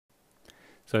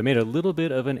So I made a little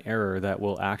bit of an error that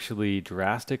will actually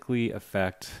drastically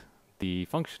affect the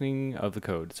functioning of the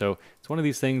code. So it's one of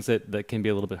these things that can be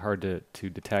a little bit hard to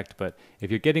detect, but if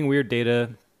you're getting weird data,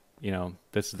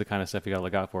 this is the kind of stuff you gotta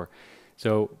look out for.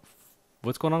 So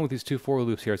what's going on with these two for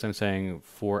loops here is I'm saying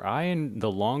for I in the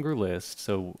longer list,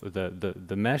 so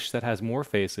the mesh that has more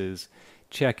faces,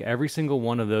 check every single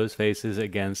one of those faces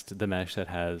against the mesh that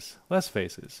has less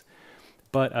faces.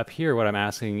 But up here, what I'm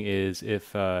asking is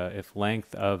if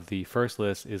length of the first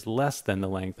list is less than the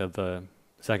length of the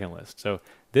second list. So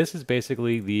this is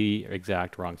basically the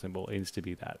exact wrong symbol. It needs to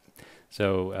be that.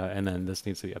 So and then this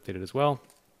needs to be updated as well.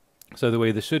 So the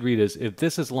way this should read is if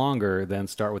this is longer, then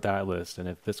start with that list, and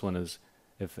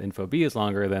if info B is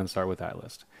longer, then start with that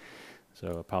list. So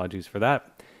apologies for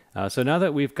that. So now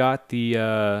that we've got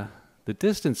the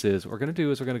distances, what we're going to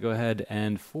do is we're going to go ahead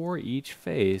and for each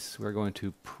face, we're going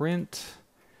to print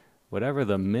whatever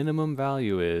the minimum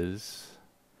value is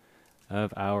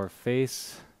of our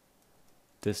face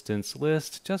distance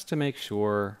list, just to make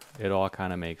sure it all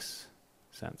kind of makes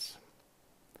sense.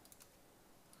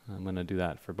 I'm going to do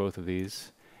that for both of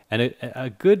these. And a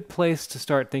good place to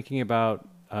start thinking about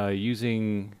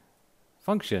using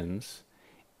functions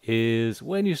is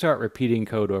when you start repeating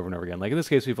code over and over again. Like in this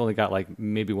case, we've only got like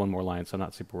maybe one more line, so I'm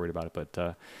not super worried about it,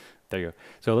 but there you go.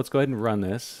 So let's go ahead and run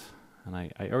this. And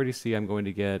I already see I'm going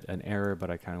to get an error,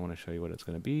 but I kind of want to show you what it's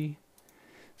going to be.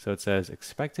 So it says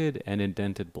expected and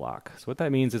indented block. So what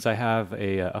that means is I have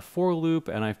a for loop,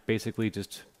 and I've basically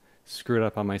just screwed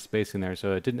up on my spacing there.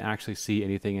 So it didn't actually see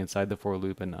anything inside the for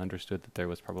loop and understood that there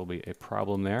was probably a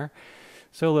problem there.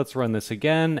 So let's run this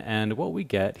again, and what we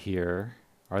get here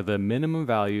are the minimum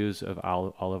values of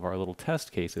all of our little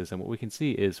test cases. And what we can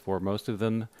see is for most of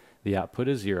them, the output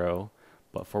is 0,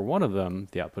 but for one of them,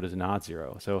 the output is not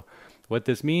 0. So what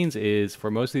this means is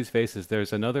for most of these faces,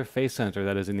 there's another face center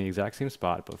that is in the exact same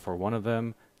spot, but for one of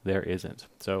them, there isn't.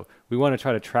 So we want to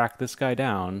try to track this guy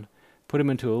down, put him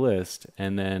into a list,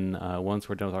 and then once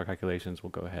we're done with our calculations,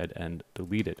 we'll go ahead and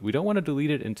delete it. We don't want to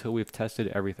delete it until we've tested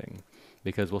everything,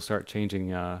 because we'll start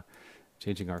changing our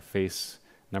face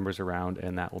numbers around,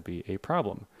 and that will be a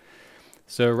problem.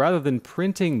 So rather than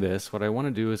printing this, what I want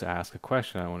to do is ask a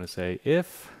question. I want to say,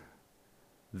 if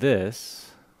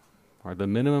this, or the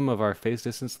minimum of our face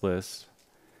distance list,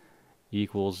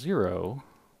 equals 0,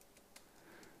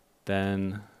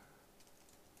 then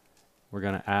we're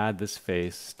going to add this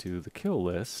face to the kill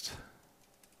list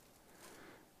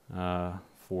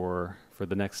for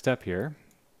the next step here.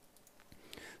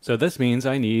 So this means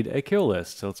I need a kill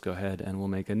list. So let's go ahead and we'll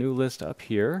make a new list up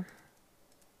here.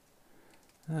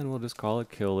 And we'll just call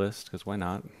it kill list, because why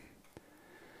not?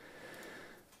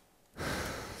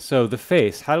 So the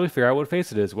face, how do we figure out what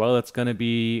face it is? Well, it's going to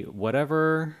be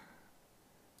whatever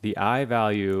the I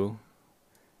value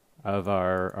of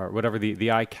or whatever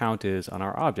the I count is on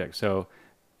our object. So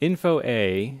info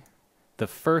A, the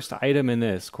first item in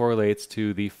this correlates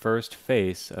to the first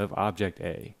face of object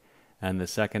A. And the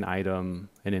second item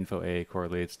in info A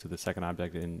correlates to the second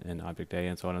object in object A,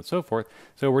 and so on and so forth.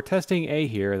 So we're testing A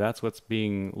here. That's what's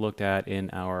being looked at in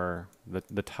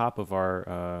the top of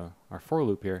our for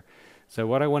loop here. So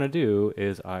what I want to do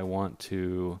is I want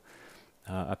to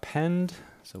append.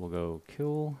 So we'll go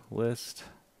kill list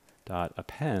dot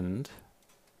append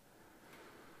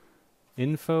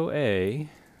info A.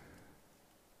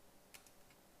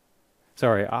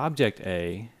 Sorry, object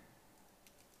A.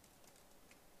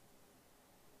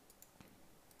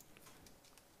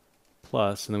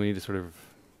 Plus, and then we need to sort of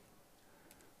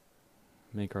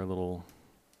make our little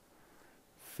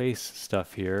face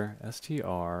stuff here.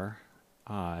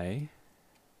 stri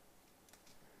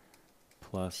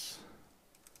plus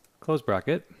close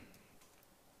bracket.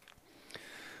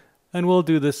 And we'll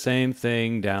do the same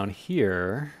thing down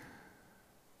here.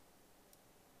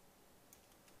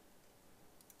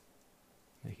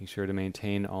 Making sure to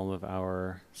maintain all of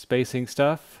our spacing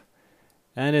stuff.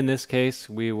 And in this case,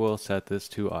 we will set this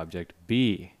to object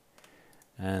B.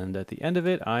 And at the end of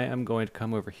it, I am going to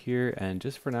come over here, and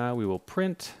just for now, we will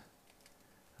print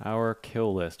our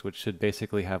kill list, which should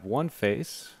basically have one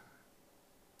face.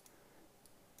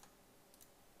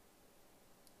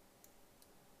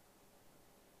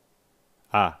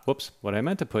 Whoops. What I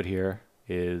meant to put here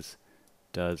is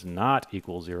does not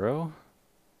equal 0.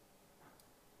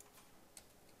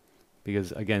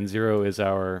 Because again, 0 is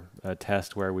our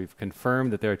test where we've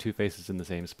confirmed that there are two faces in the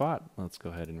same spot. Let's go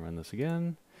ahead and run this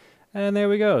again. And there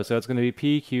we go. So it's going to be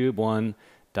p cube 1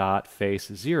 dot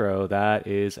face 0. That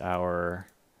is our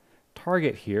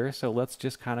target here. So let's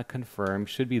just kind of confirm,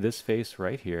 should be this face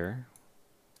right here.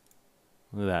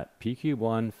 Look at that, p cube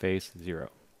 1 face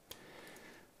 0.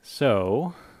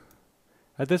 So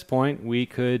at this point, we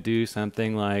could do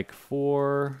something like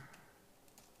for,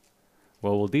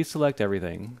 well, we'll deselect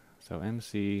everything. So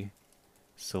MC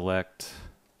select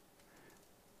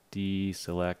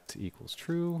deselect equals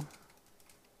true.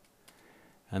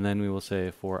 And then we will say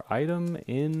for item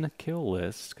in kill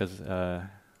list, because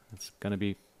it's going to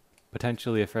be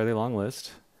potentially a fairly long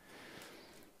list.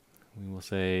 We will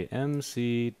say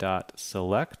mc.select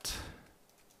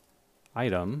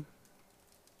item,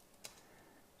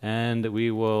 and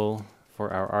we will,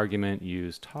 for our argument,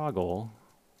 use toggle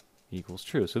equals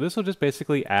true. So this will just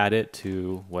basically add it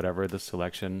to whatever the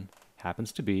selection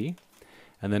happens to be.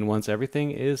 And then once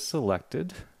everything is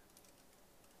selected,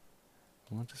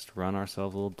 we'll just run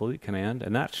ourselves a little delete command,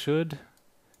 and that should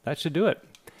do it.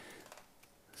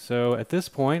 So at this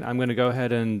point, I'm going to go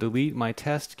ahead and delete my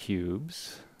test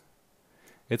cubes.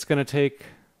 It's going to take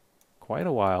quite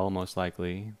a while, most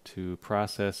likely, to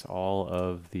process all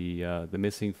of the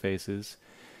missing faces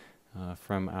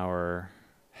from our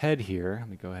head here. Let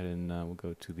me go ahead and we'll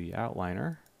go to the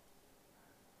outliner.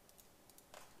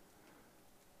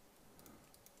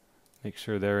 Make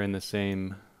sure they're in the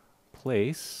same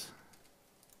place.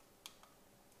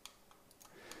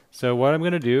 So what I'm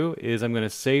going to do is I'm going to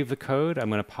save the code. I'm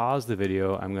going to pause the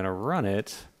video. I'm going to run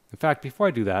it. In fact, before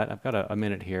I do that, I've got a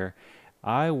minute here.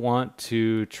 I want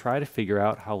to try to figure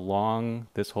out how long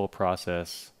this whole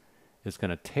process is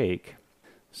going to take.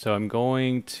 So I'm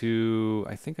going to,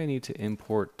 I think I need to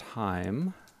import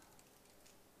time.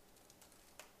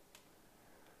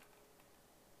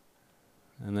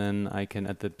 And then I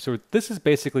can, so this is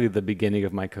basically the beginning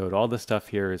of my code. All this stuff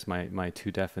here is my two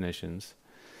definitions.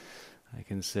 I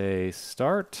can say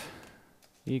start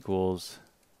equals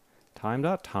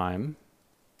time.time.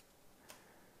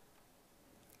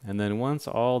 And then once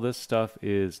all this stuff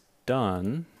is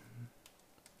done,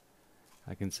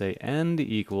 I can say end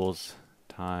equals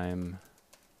time.time.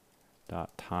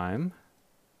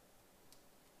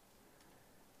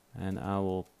 And I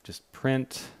will just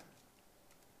print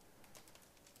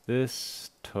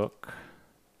this took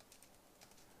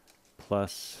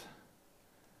plus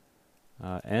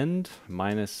end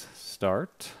minus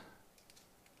start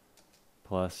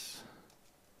plus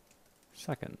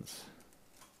seconds.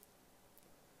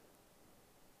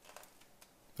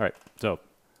 All right, so we'll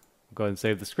go ahead and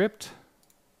save the script.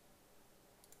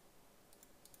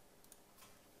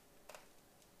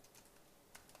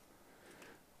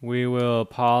 We will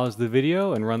pause the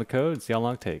video and run the code and see how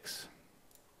long it takes.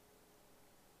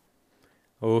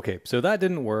 Okay, so that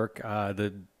didn't work.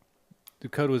 The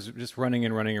code was just running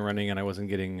and running and running, and I wasn't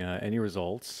getting any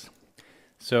results.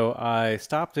 So I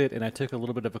stopped it, and I took a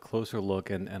little bit of a closer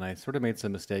look, and I sort of made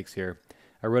some mistakes here.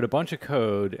 I wrote a bunch of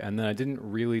code, and then I didn't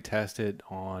really test it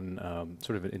on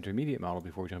sort of an intermediate model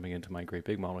before jumping into my great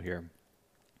big model here.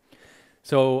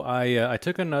 So I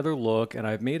took another look, and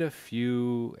I've made a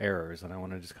few errors, and I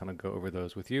want to just kind of go over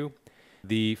those with you.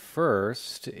 The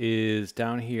first is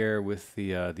down here with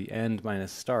the end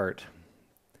minus start.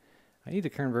 I need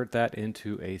to convert that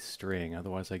into a string,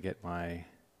 otherwise I get my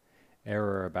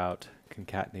error about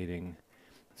concatenating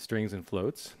strings and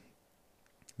floats.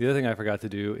 The other thing I forgot to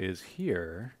do is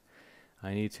here,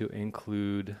 I need to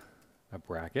include a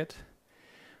bracket.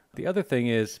 The other thing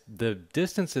is the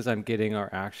distances I'm getting are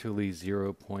actually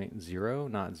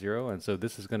 0.0, not 0, and so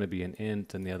this is going to be an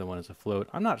int and the other one is a float.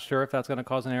 I'm not sure if that's going to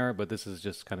cause an error, but this is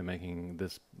just kind of making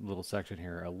this little section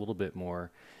here a little bit more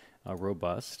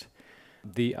robust.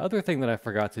 The other thing that I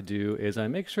forgot to do is I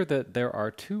make sure that there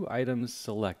are two items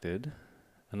selected,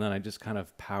 and then I just kind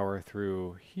of power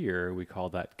through here. We call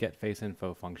that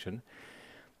getFaceInfo function.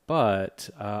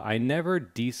 But I never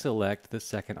deselect the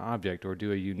second object or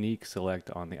do a unique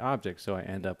select on the object, so I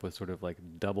end up with sort of like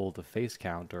double the face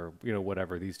count, or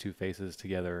whatever these two faces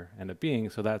together end up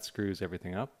being, so that screws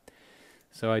everything up.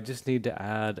 So I just need to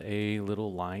add a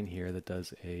little line here that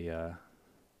does a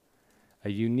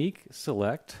unique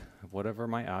select of whatever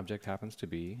my object happens to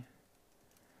be.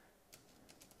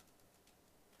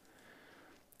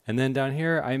 And then down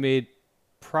here I made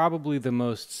probably the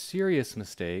most serious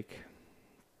mistake,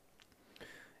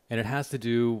 and it has to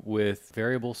do with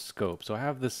variable scope. So I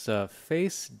have this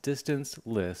face distance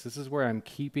list. This is where I'm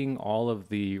keeping all of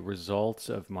the results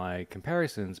of my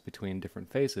comparisons between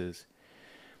different faces.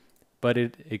 But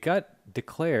it got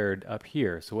declared up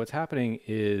here. So what's happening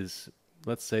is,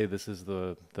 let's say this is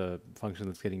the function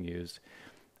that's getting used.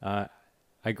 I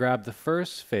grab the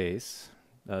first face,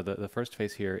 the first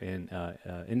face here in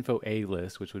info A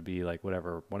list, which would be like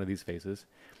whatever, one of these faces.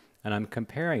 And I'm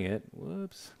comparing it,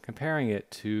 comparing it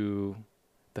to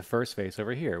the first face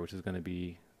over here, which is going to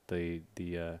be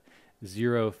the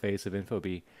 0 face of info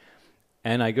B.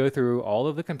 And I go through all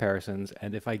of the comparisons,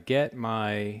 and if I get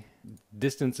my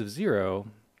distance of 0,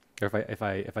 or if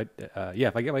I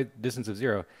get my distance of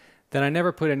 0, then I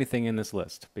never put anything in this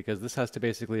list, because this has to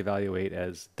basically evaluate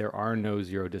as there are no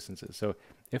 0 distances. So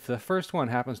if the first one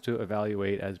happens to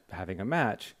evaluate as having a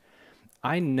match,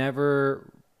 I never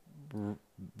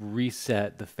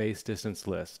reset the face distance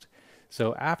list.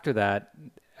 So after that,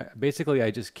 basically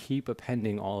I just keep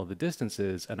appending all of the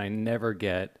distances, and I never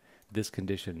get this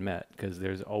condition met, because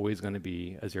there's always going to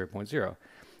be a 0.0.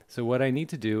 So what I need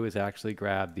to do is actually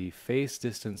grab the face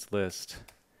distance list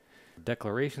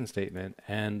declaration statement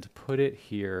and put it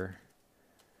here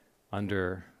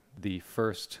under the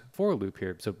first for loop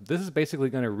here. So this is basically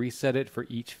going to reset it for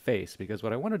each face, because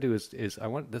what I want to do is I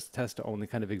want this test to only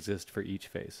kind of exist for each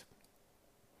face.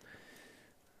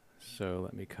 So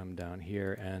let me come down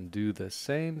here and do the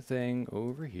same thing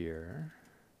over here.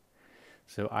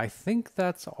 So I think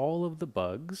that's all of the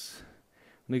bugs.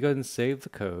 Let me go ahead and save the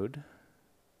code.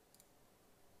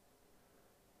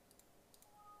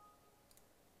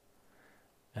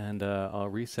 And I'll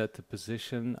reset the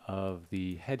position of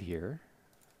the head here.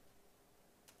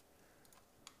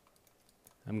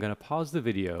 I'm going to pause the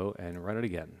video and run it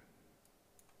again.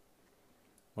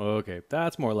 Okay,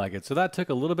 that's more like it. So that took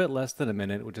a little bit less than a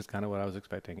minute, which is kind of what I was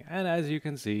expecting. And as you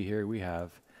can see here, we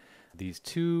have these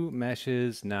two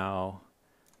meshes now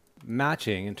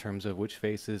matching in terms of which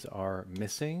faces are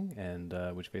missing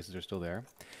and which faces are still there.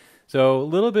 So a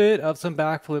little bit of some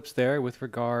backflips there with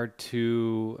regard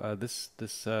to this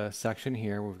section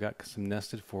here. We've got some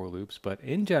nested for loops, but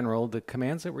in general, the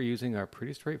commands that we're using are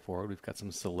pretty straightforward. We've got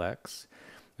some selects,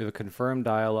 we have a confirm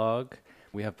dialog,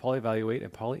 we have poly-evaluate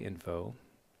and poly-info,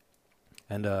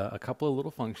 and a couple of little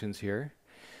functions here.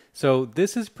 So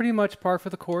this is pretty much par for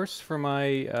the course for my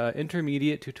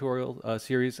intermediate tutorial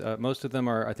series. Most of them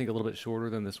are, I think, a little bit shorter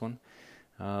than this one.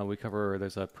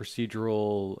 There's a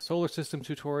procedural solar system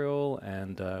tutorial,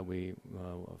 and we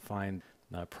find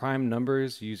prime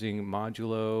numbers using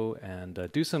modulo, and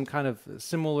do some kind of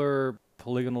similar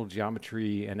polygonal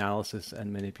geometry analysis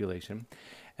and manipulation.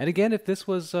 And again, if this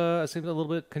was seemed a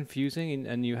little bit confusing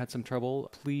and you had some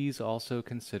trouble, please also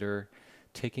consider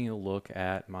taking a look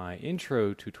at my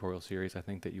intro tutorial series. I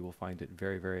think that you will find it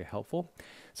very, very helpful.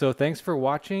 So thanks for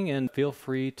watching, and feel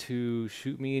free to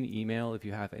shoot me an email if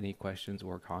you have any questions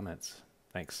or comments.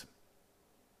 Thanks.